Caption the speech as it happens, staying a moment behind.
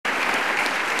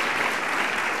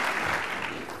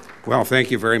Well, thank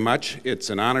you very much.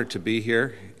 It's an honor to be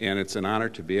here, and it's an honor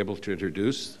to be able to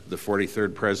introduce the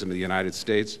 43rd President of the United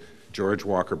States, George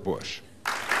Walker Bush.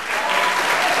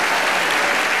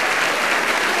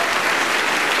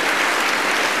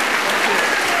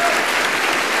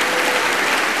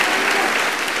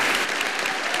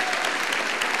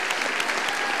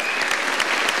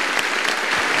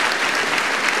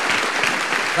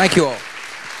 Thank you all.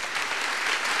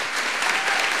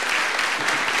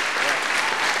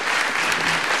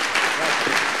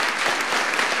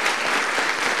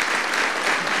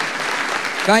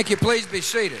 Thank you. Please be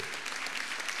seated.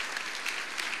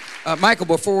 Michael,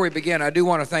 before we begin, I do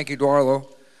want to thank Eduardo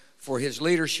for his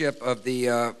leadership of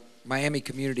the Miami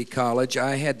Community College.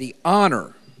 I had the honor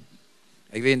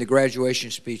of giving the graduation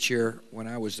speech here when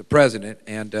I was the president,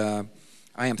 and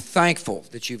I am thankful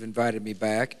that you've invited me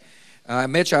back.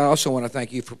 Mitch, I also want to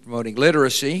thank you for promoting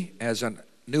literacy. As a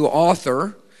new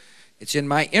author, it's in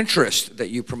my interest that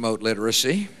you promote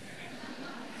literacy.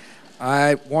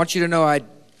 I want you to know I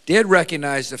did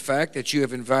recognize the fact that you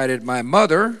have invited my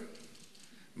mother,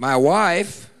 my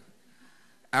wife,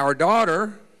 our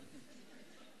daughter,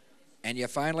 and you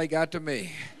finally got to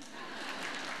me.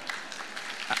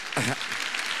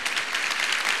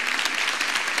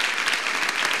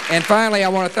 And finally, I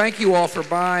want to thank you all for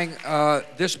buying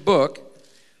this book,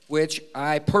 which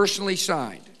I personally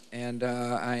signed. And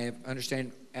I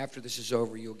understand after this is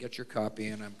over, you'll get your copy,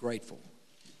 and I'm grateful.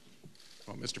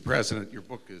 Well, Mr. President, your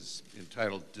book is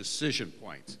entitled Decision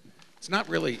Points. It's not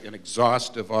really an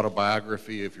exhaustive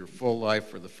autobiography of your full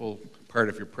life or the full part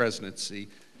of your presidency.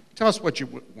 Tell us what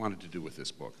you wanted to do with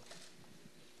this book.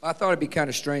 I thought it'd be kind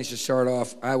of strange to start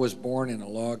off, I was born in a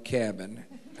log cabin.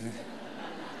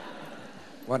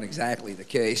 Wasn't exactly the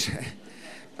case.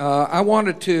 I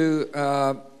wanted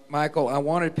to, Michael, I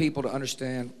wanted people to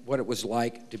understand what it was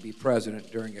like to be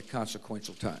president during a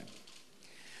consequential time.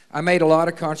 I made a lot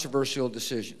of controversial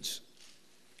decisions,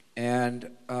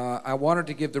 and I wanted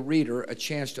to give the reader a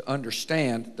chance to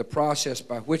understand the process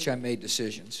by which I made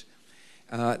decisions,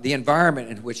 the environment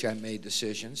in which I made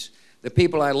decisions, the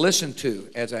people I listened to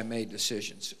as I made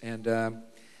decisions. And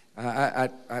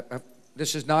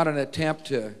this is not an attempt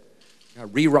to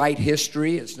rewrite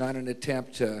history. It's not an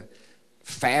attempt to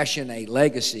fashion a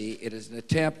legacy. It is an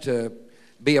attempt to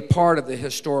be a part of the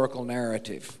historical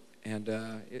narrative. And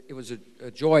it was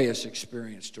a joyous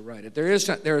experience to write it. There is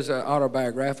an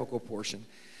autobiographical portion,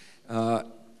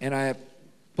 and I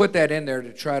put that in there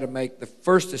to try to make the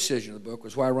first decision of the book,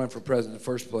 was why I run for president in the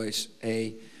first place,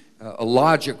 a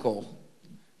logical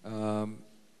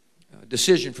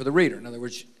decision for the reader. In other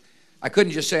words, I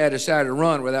couldn't just say I decided to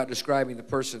run without describing the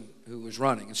person who was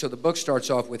running. And so the book starts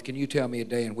off with, can you tell me a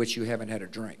day in which you haven't had a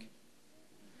drink?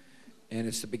 And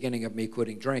it's the beginning of me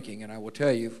quitting drinking, and I will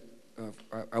tell you,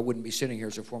 I wouldn't be sitting here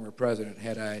as a former president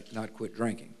had I not quit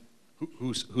drinking.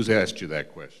 Who's asked you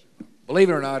that question? Believe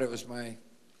it or not, it was my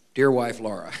dear wife,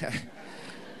 Laura.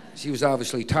 She was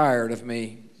obviously tired of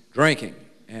me drinking.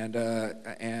 And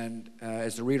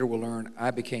as the reader will learn, I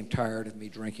became tired of me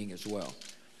drinking as well.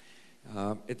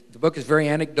 The book is very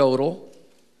anecdotal,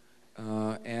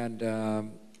 and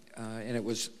it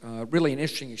was really an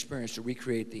interesting experience to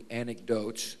recreate the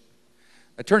anecdotes.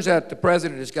 It turns out the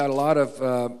president has got a lot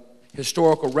of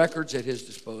historical records at his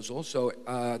disposal. So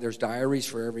there's diaries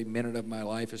for every minute of my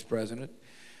life as president.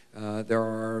 There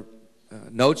are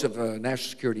notes of national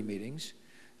security meetings.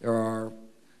 There are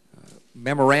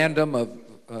memorandum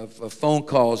of phone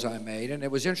calls I made. And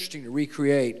it was interesting to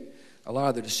recreate a lot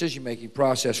of the decision-making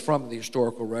process from the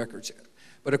historical records.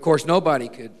 But of course,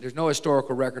 there's no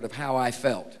historical record of how I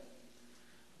felt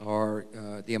or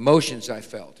the emotions I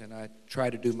felt. And I try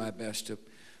to do my best to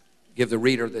give the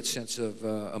reader that sense of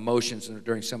emotions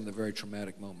during some of the very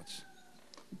traumatic moments.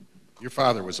 Your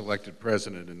father was elected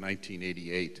president in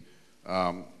 1988.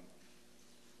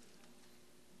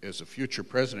 As a future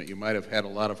president, you might have had a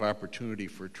lot of opportunity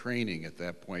for training at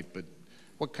that point, but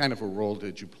what kind of a role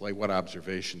did you play? What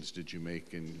observations did you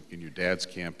make in your dad's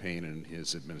campaign and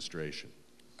his administration?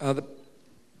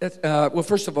 Well,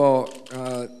 first of all,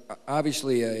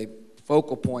 obviously a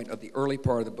focal point of the early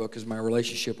part of the book is my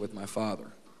relationship with my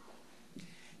father.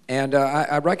 And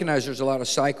I recognize there's a lot of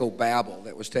psychobabble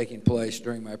that was taking place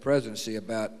during my presidency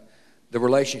about the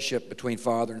relationship between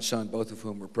father and son, both of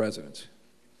whom were presidents.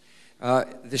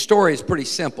 The story is pretty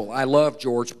simple. I love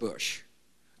George Bush.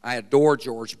 I adore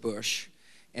George Bush.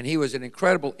 And he was an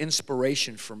incredible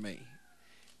inspiration for me.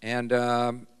 And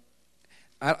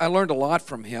I learned a lot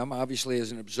from him, obviously,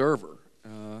 as an observer.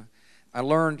 I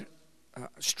learned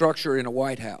structure in a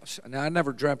White House. Now, I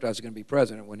never dreamt I was going to be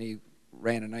president when he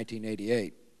ran in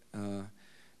 1988.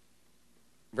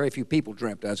 very few people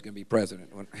dreamt I was going to be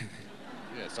president.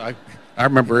 Yes, I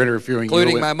remember interviewing you.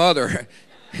 Including my mother.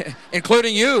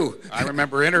 Including you. I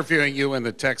remember interviewing you in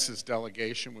the Texas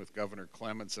delegation with Governor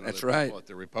Clements and That's other right. people at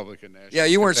the Republican National Yeah,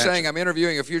 you weren't Convention. saying I'm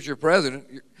interviewing a future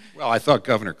president. Well, I thought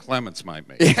Governor Clements might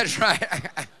make Yeah, that's right.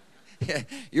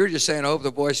 You were just saying, I hope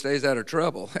the boy stays out of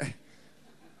trouble.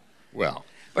 Well.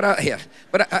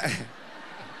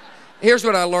 Here's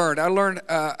what I learned.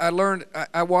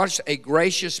 I watched a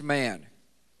gracious man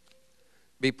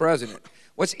be president.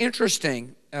 What's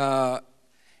interesting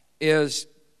is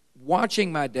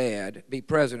watching my dad be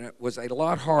president was a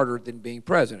lot harder than being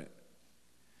president.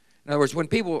 In other words, when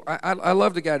people, I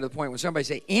love the guy to the point when somebody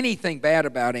say anything bad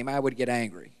about him, I would get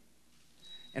angry.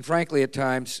 And frankly, at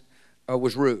times,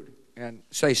 was rude, and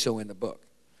say so in the book.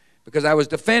 Because I was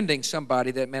defending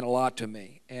somebody that meant a lot to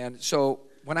me. And so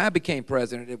when I became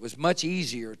president, it was much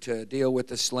easier to deal with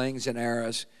the slings and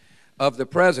arrows of the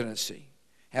presidency,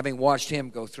 having watched him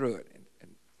go through it.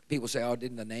 And people say, oh,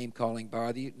 didn't the name calling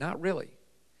bother you? Not really.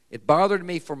 It bothered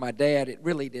me for my dad. It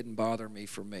really didn't bother me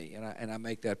for me, and I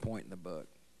make that point in the book.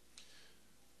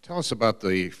 Tell us about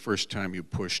the first time you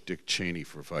pushed Dick Cheney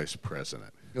for vice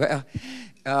president. Well,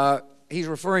 he's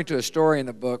referring to a story in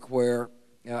the book where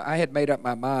I had made up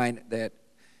my mind that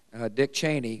Dick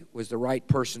Cheney was the right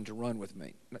person to run with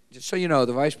me. Just so you know,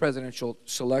 the vice presidential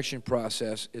selection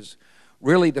process is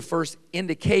really the first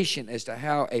indication as to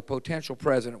how a potential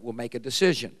president will make a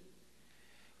decision.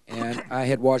 And I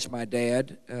had watched my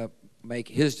dad make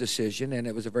his decision, and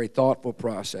it was a very thoughtful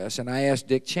process. And I asked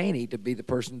Dick Cheney to be the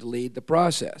person to lead the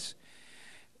process.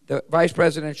 The vice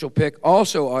presidential pick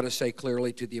also ought to say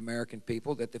clearly to the American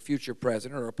people that the future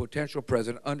president or a potential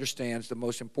president understands the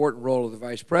most important role of the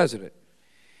vice president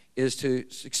is to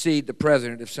succeed the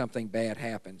president if something bad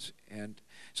happens. And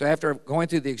so after going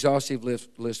through the exhaustive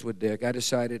list with Dick, I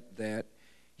decided that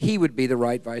he would be the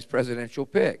right vice presidential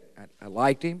pick. I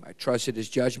liked him. I trusted his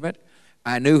judgment.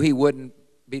 I knew he wouldn't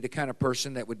be the kind of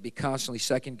person that would be constantly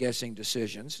second-guessing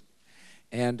decisions.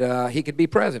 And he could be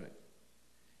president.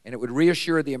 And it would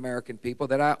reassure the American people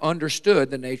that I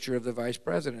understood the nature of the vice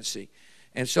presidency.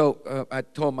 And so I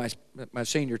told my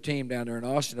senior team down there in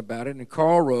Austin about it, and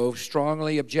Karl Rove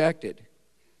strongly objected.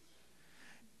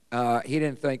 He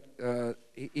didn't think,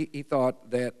 he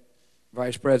thought that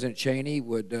Vice President Cheney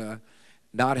would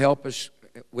not help us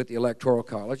with the Electoral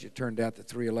College. It turned out the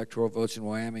 3 electoral votes in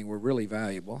Wyoming were really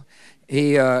valuable.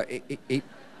 He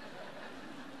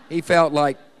felt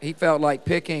like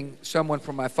picking someone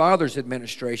from my father's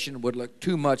administration would look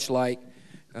too much like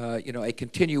a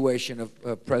continuation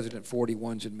of President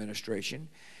 41's administration.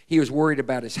 He was worried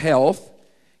about his health,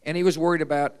 and he was worried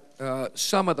about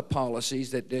some of the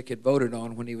policies that Dick had voted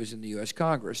on when he was in the U.S.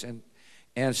 Congress.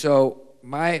 And so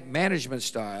my management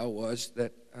style was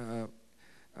that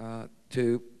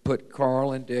to put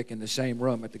Karl and Dick in the same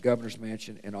room at the governor's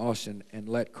mansion in Austin and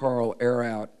let Karl air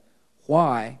out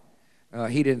why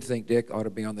he didn't think Dick ought to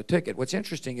be on the ticket. What's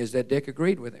interesting is that Dick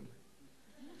agreed with him.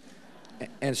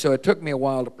 And so it took me a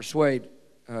while to persuade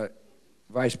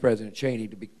Vice President Cheney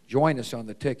to join us on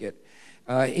the ticket.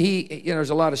 There's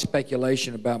a lot of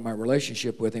speculation about my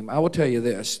relationship with him. I will tell you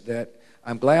this, that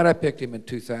I'm glad I picked him in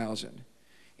 2000.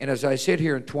 And as I sit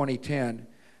here in 2010,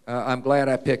 I'm glad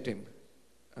I picked him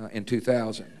in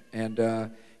 2000.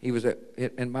 And he was,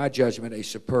 in my judgment, a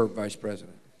superb vice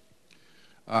president.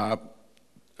 A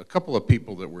couple of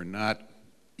people that were not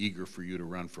eager for you to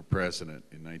run for president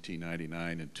in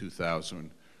 1999 and 2000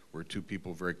 were 2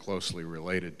 people very closely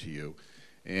related to you.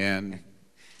 And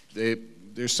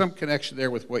there's some connection there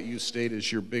with what you state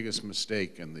as your biggest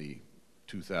mistake in the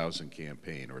 2000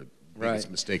 campaign, or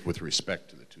biggest mistake with respect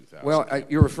to the 2000 Well, campaign.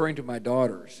 you're referring to my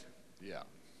daughters. Yeah.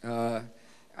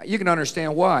 You can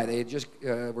understand why. They had just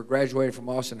were graduated from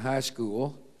Austin High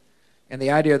School, and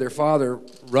the idea of their father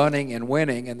running and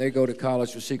winning, and they go to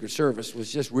college with Secret Service, was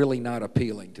just really not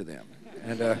appealing to them.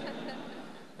 And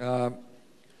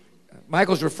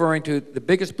Michael's referring to the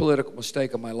biggest political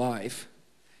mistake of my life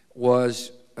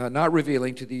was not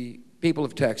revealing to the people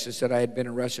of Texas that I had been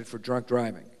arrested for drunk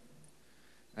driving.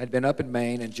 I'd been up in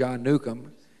Maine, and John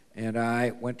Newcomb and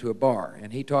I went to a bar,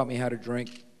 and he taught me how to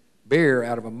drink beer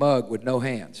out of a mug with no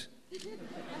hands.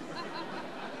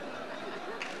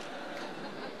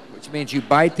 Which means you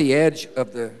bite the edge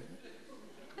of the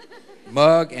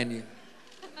mug and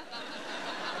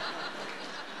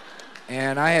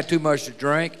I had too much to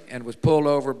drink and was pulled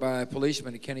over by a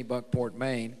policeman in Kennebunkport,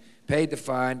 Maine, paid the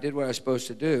fine, did what I was supposed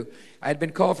to do. I had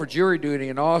been called for jury duty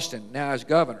in Austin, now as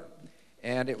governor,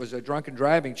 and it was a drunken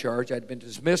driving charge. I'd been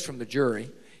dismissed from the jury,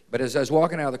 but as I was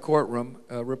walking out of the courtroom,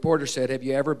 a reporter said, "Have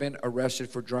you ever been arrested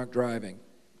for drunk driving?"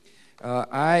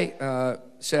 I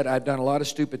said I'd done a lot of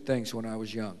stupid things when I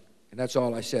was young, and that's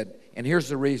all I said. And here's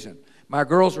the reason. My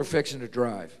girls were fixing to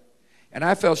drive, and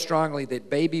I felt strongly that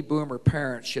baby boomer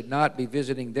parents should not be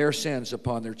visiting their sins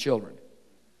upon their children.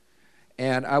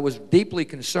 And I was deeply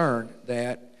concerned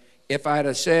that if I'd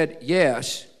have said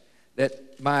yes,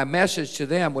 that my message to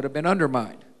them would have been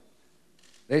undermined.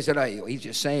 They said, oh, he's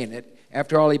just saying it.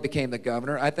 After all, he became the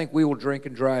governor. I think we will drink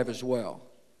and drive as well.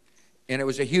 And it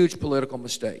was a huge political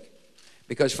mistake,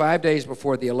 because 5 days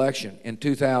before the election in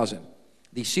 2000,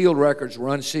 the sealed records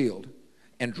were unsealed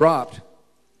and dropped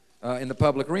in the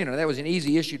public arena. That was an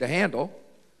easy issue to handle.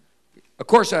 Of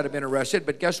course, I'd have been arrested,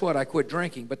 but guess what? I quit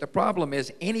drinking. But the problem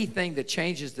is anything that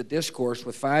changes the discourse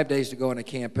with 5 days to go in a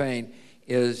campaign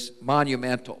is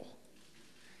monumental.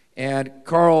 And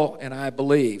Carl and I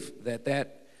believe that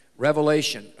that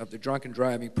revelation of the drunken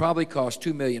driving probably cost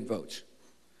 2 million votes.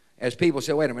 As people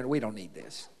say, wait a minute, we don't need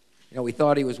this. You know, we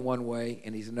thought he was one way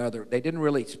and he's another. They didn't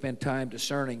really spend time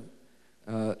discerning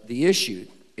the issue.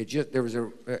 There was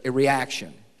a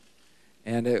reaction.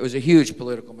 And it was a huge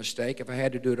political mistake. If I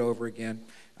had to do it over again,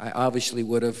 I obviously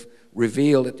would have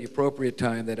revealed at the appropriate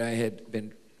time that I had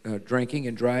been drinking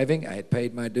and driving. I had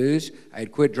paid my dues. I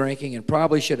had quit drinking, and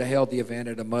probably should have held the event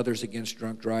at a Mothers Against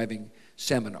Drunk Driving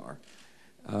seminar.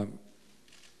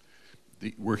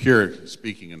 We're here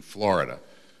speaking in Florida.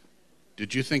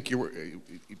 Did you think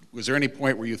was there any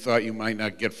point where you thought you might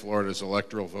not get Florida's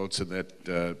electoral votes in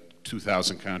that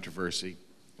 2000 controversy?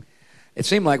 It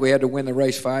seemed like we had to win the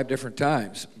race 5 different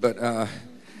times, but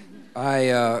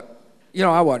I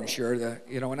wasn't sure.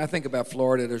 When I think about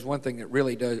Florida, there's one thing that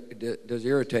really does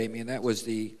irritate me, and that was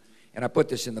and I put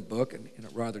this in the book in a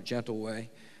rather gentle way,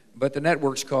 but the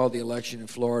networks called the election in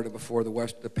Florida before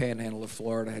the panhandle of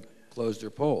Florida had closed their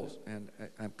polls, and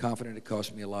I'm confident it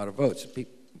cost me a lot of votes. A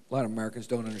lot of Americans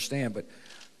don't understand, but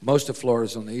most of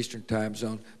Florida's on the eastern time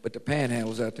zone, but the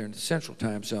panhandle's out there in the central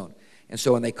time zone. And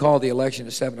so when they called the election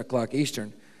at 7 o'clock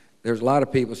Eastern, there's a lot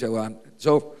of people who say, well, it's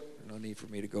over. No need for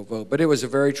me to go vote. But it was a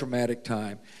very traumatic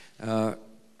time. I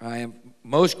am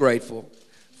most grateful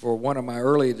for one of my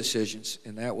early decisions,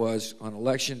 and that was on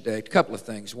Election Day. A couple of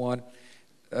things. One,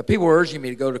 people were urging me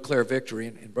to go declare victory,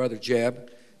 and Brother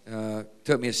Jeb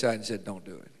took me aside and said, don't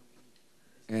do it.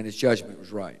 And his judgment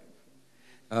was right.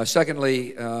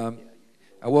 Secondly, I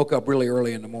woke up really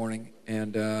early in the morning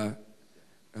and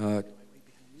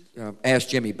asked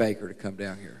Jimmy Baker to come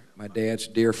down here. My dad's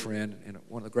dear friend and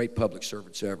one of the great public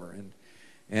servants ever,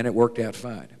 and it worked out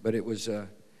fine. But it was an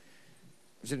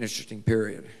interesting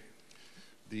period.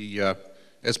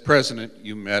 As president,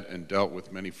 you met and dealt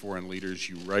with many foreign leaders.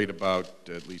 You write about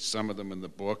at least some of them in the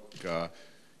book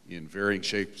in varying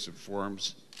shapes and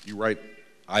forms. You write,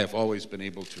 I have always been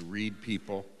able to read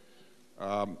people.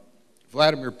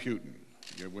 Vladimir Putin,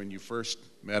 when you first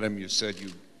met him, you said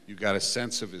you got a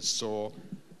sense of his soul.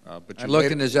 But I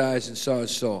looked in his eyes and saw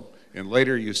his soul. And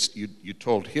later you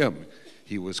told him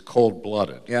he was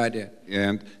cold-blooded. Yeah, I did.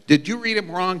 And did you read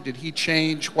him wrong? Did he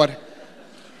change? What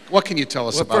can you tell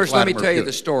us about Vladimir Putin? Well, first let me tell you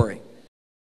the story.